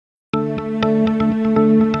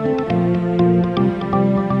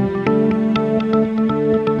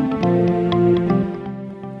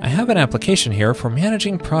an application here for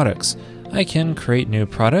managing products. I can create new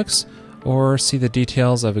products or see the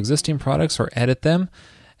details of existing products or edit them.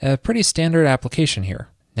 A pretty standard application here.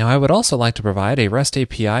 Now I would also like to provide a REST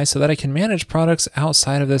API so that I can manage products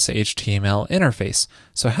outside of this HTML interface.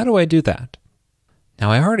 So how do I do that? Now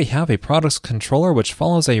I already have a products controller which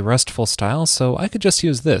follows a RESTful style, so I could just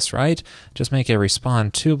use this, right? Just make a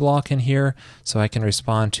respond to block in here so I can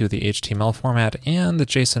respond to the HTML format and the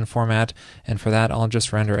JSON format, and for that I'll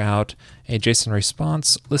just render out a JSON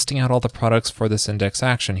response listing out all the products for this index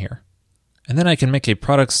action here. And then I can make a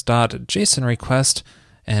products.json request,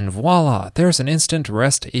 and voila, there's an instant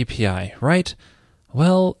REST API, right?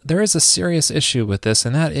 Well, there is a serious issue with this,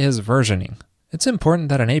 and that is versioning. It's important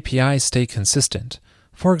that an API stay consistent.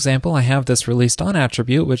 For example, I have this released on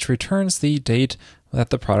attribute which returns the date that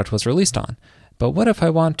the product was released on. But what if I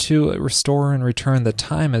want to restore and return the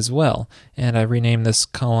time as well, and I rename this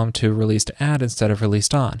column to released at instead of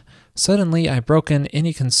released on? Suddenly I've broken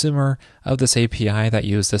any consumer of this API that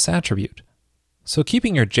used this attribute. So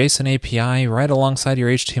keeping your JSON API right alongside your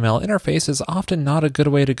HTML interface is often not a good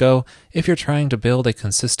way to go if you're trying to build a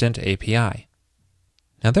consistent API.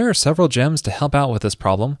 Now there are several gems to help out with this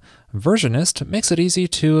problem. Versionist makes it easy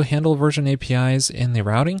to handle version APIs in the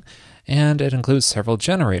routing, and it includes several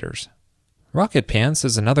generators. RocketPants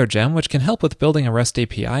is another gem which can help with building a REST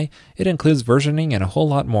API. It includes versioning and a whole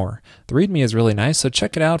lot more. The README is really nice, so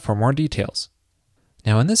check it out for more details.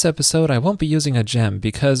 Now in this episode I won't be using a gem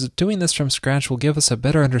because doing this from scratch will give us a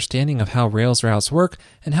better understanding of how Rails routes work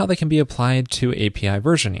and how they can be applied to API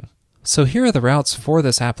versioning. So here are the routes for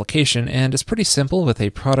this application, and it's pretty simple with a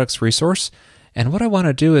products resource. And what I want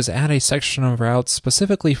to do is add a section of routes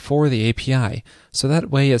specifically for the API, so that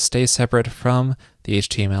way it stays separate from the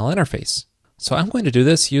HTML interface. So I'm going to do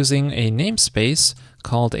this using a namespace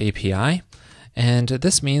called API, and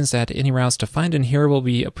this means that any routes defined in here will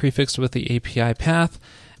be prefixed with the API path,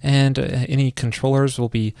 and any controllers will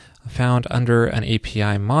be found under an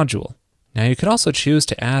API module. Now you could also choose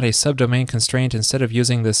to add a subdomain constraint instead of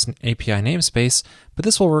using this API namespace, but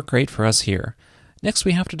this will work great for us here. Next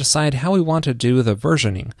we have to decide how we want to do the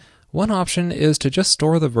versioning. One option is to just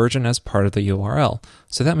store the version as part of the URL.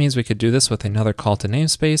 So that means we could do this with another call to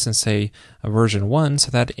namespace and say a version 1 so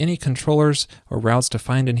that any controllers or routes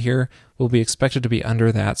defined in here will be expected to be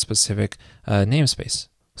under that specific namespace.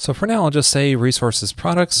 So for now I'll just say resources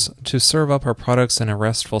products to serve up our products in a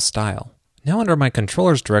RESTful style. Now under my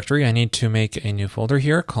controllers directory, I need to make a new folder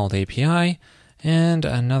here called API and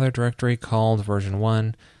another directory called version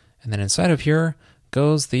 1. And then inside of here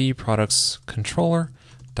goes the products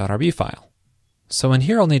controller.rb file. So in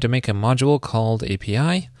here I'll need to make a module called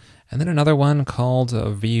API and then another one called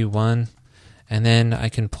v1. And then I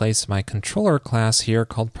can place my controller class here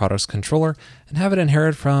called products controller and have it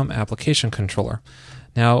inherit from application controller.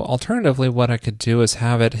 Now, alternatively, what I could do is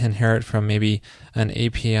have it inherit from maybe an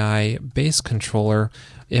API base controller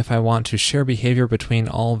if I want to share behavior between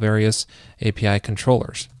all various API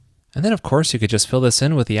controllers. And then, of course, you could just fill this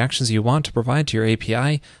in with the actions you want to provide to your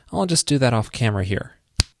API. I'll just do that off camera here.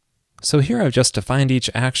 So here I've just defined each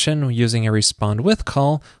action using a respond with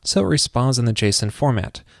call, so it responds in the JSON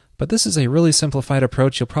format. But this is a really simplified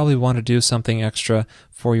approach. You'll probably want to do something extra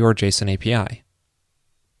for your JSON API.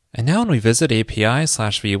 And now when we visit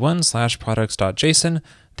API/v1/products.json,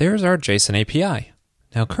 there's our JSON API.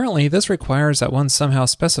 Now currently this requires that one somehow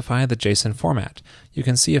specify the JSON format. You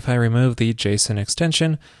can see if I remove the JSON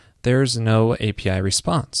extension, there's no API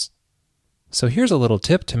response. So here's a little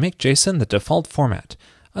tip to make JSON the default format.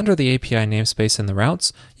 Under the API namespace in the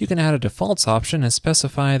routes, you can add a defaults option and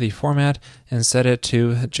specify the format and set it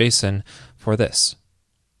to JSON for this.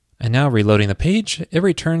 And now reloading the page, it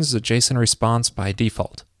returns the JSON response by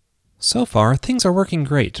default. So far, things are working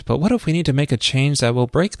great, but what if we need to make a change that will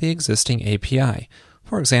break the existing API?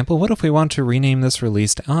 For example, what if we want to rename this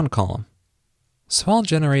released on column? So I'll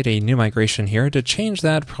generate a new migration here to change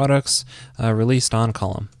that products released on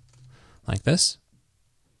column, like this.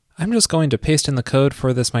 I'm just going to paste in the code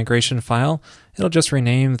for this migration file. It'll just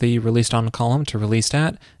rename the released on column to released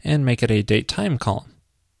at and make it a date time column.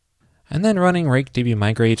 And then running rake db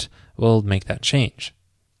migrate will make that change.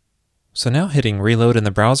 So now hitting reload in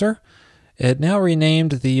the browser, it now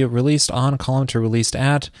renamed the released on column to released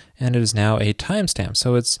at, and it is now a timestamp,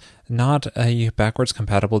 so it's not a backwards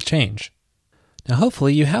compatible change. Now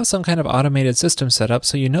hopefully you have some kind of automated system set up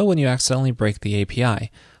so you know when you accidentally break the API.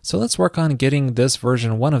 So let's work on getting this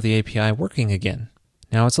version 1 of the API working again.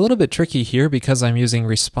 Now it's a little bit tricky here because I'm using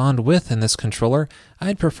respond with in this controller.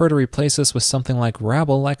 I'd prefer to replace this with something like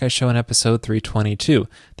Rabble like I show in episode 322.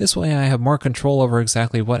 This way I have more control over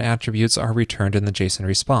exactly what attributes are returned in the JSON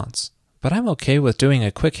response. but I'm okay with doing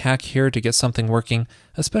a quick hack here to get something working,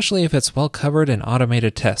 especially if it's well covered in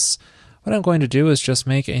automated tests. What I'm going to do is just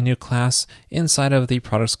make a new class inside of the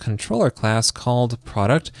products controller class called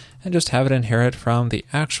product and just have it inherit from the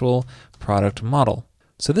actual product model.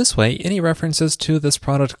 So this way, any references to this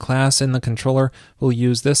product class in the controller will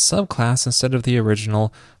use this subclass instead of the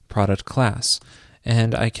original product class.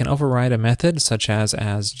 And I can override a method such as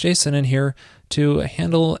JSON in here to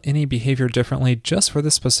handle any behavior differently just for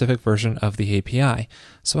this specific version of the API.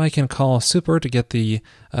 So I can call super to get the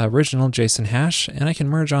original JSON hash, and I can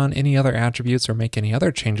merge on any other attributes or make any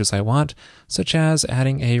other changes I want, such as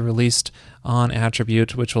adding a released on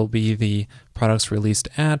attribute, which will be the products released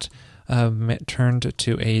at, turned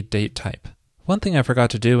to a date type. One thing I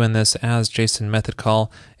forgot to do in this asJSON method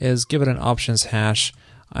call is give it an options hash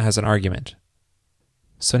as an argument.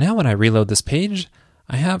 So now when I reload this page,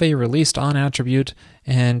 I have a released on attribute,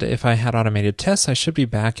 and if I had automated tests, I should be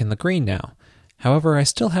back in the green now. However, I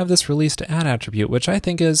still have this released at attribute, which I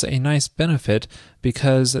think is a nice benefit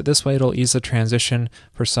because this way it'll ease the transition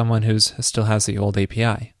for someone who still has the old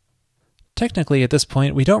API. Technically, at this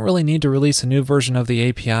point, we don't really need to release a new version of the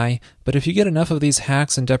API, but if you get enough of these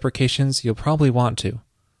hacks and deprecations, you'll probably want to.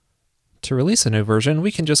 To release a new version,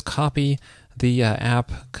 we can just copy the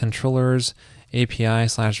app controllers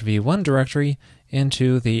API/v1 directory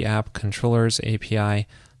into the app controllers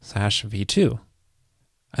API/v2.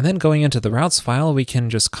 And then going into the routes file, we can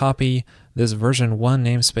just copy this version 1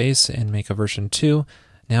 namespace and make a version 2.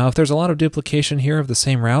 Now, if there's a lot of duplication here of the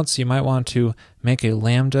same routes, you might want to make a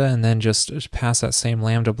lambda and then just pass that same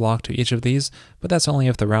lambda block to each of these, but that's only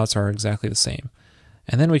if the routes are exactly the same.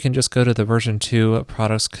 And then we can just go to the version 2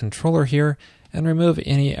 products controller here and remove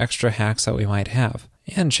any extra hacks that we might have,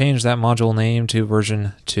 and change that module name to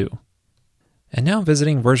version 2. And now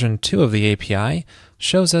visiting version 2 of the API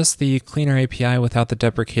shows us the cleaner API without the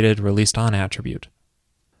deprecated released on attribute.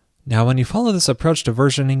 Now when you follow this approach to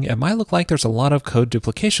versioning, it might look like there's a lot of code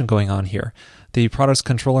duplication going on here. The products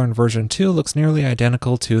controller in version 2 looks nearly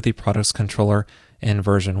identical to the products controller in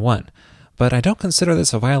version 1. But I don't consider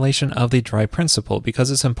this a violation of the dry principle because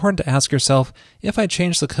it's important to ask yourself, if I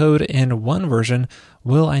change the code in one version,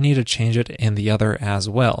 will I need to change it in the other as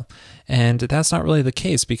well? And that's not really the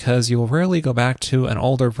case because you'll rarely go back to an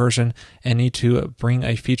older version and need to bring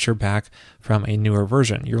a feature back from a newer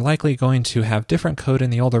version. You're likely going to have different code in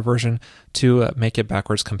the older version to make it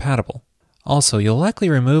backwards compatible. Also, you'll likely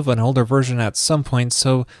remove an older version at some point,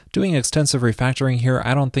 so doing extensive refactoring here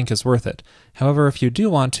I don't think is worth it. However, if you do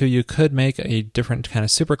want to, you could make a different kind of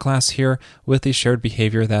superclass here with the shared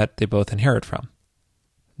behavior that they both inherit from.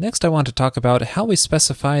 Next, I want to talk about how we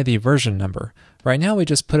specify the version number. Right now, we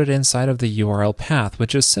just put it inside of the URL path,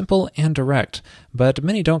 which is simple and direct, but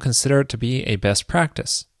many don't consider it to be a best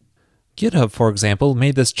practice. GitHub, for example,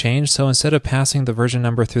 made this change, so instead of passing the version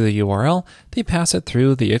number through the URL, they pass it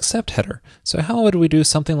through the accept header. So how would we do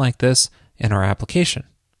something like this in our application?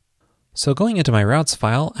 So going into my routes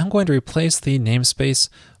file, I'm going to replace the namespace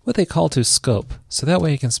with a call to scope, so that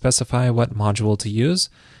way I can specify what module to use,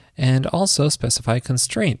 and also specify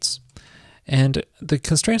constraints. And the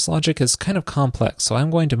constraints logic is kind of complex, so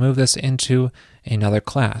I'm going to move this into another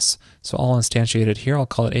class. So I'll instantiate it here, I'll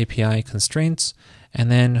call it API constraints,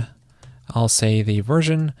 and then I'll say the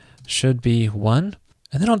version should be 1,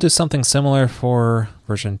 and then I'll do something similar for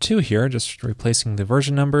version 2 here, just replacing the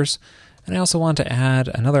version numbers. And I also want to add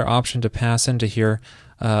another option to pass into here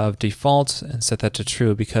of default and set that to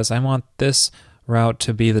true because I want this route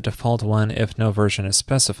to be the default one if no version is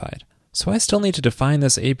specified. So I still need to define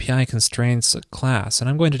this API constraints class, and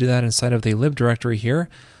I'm going to do that inside of the lib directory here.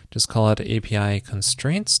 Just call it API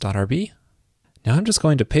constraints.rb. Now I'm just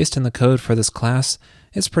going to paste in the code for this class.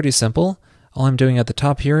 It's pretty simple. All I'm doing at the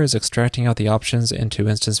top here is extracting out the options into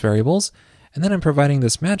instance variables, and then I'm providing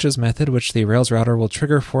this matches method, which the Rails router will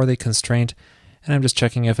trigger for the constraint, and I'm just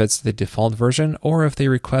checking if it's the default version or if the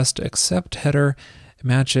request accept header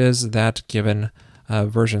matches that given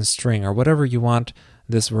version string or whatever you want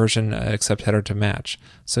this version accept header to match.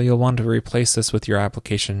 So you'll want to replace this with your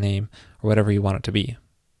application name or whatever you want it to be.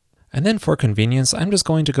 And then for convenience, I'm just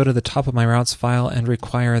going to go to the top of my routes file and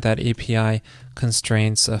require that API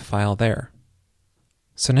constraints file there.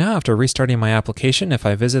 So now after restarting my application, if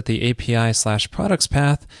I visit the API/products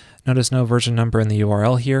path, notice no version number in the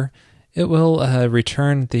URL here, it will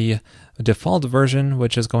return the default version,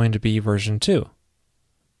 which is going to be version 2.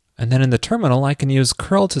 And then in the terminal, I can use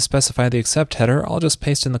curl to specify the accept header. I'll just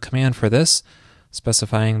paste in the command for this,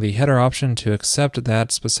 specifying the header option to accept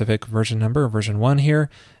that specific version number, version 1 here,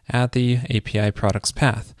 at the API products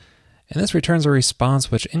path. And this returns a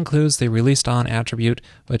response which includes the released on attribute,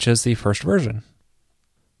 which is the first version.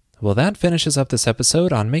 Well, that finishes up this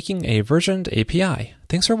episode on making a versioned API.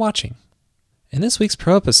 Thanks for watching. In this week's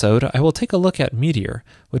Pro episode, I will take a look at Meteor,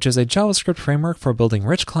 which is a JavaScript framework for building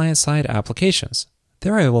rich client-side applications.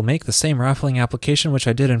 There I will make the same raffling application which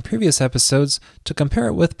I did in previous episodes to compare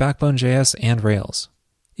it with Backbone.js and Rails.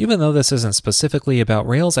 Even though this isn't specifically about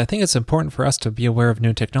Rails, I think it's important for us to be aware of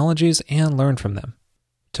new technologies and learn from them.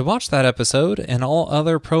 To watch that episode and all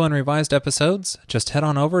other Pro and Revised episodes, just head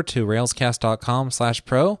on over to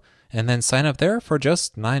railscast.com/pro and then sign up there for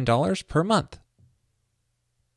just $9 per month.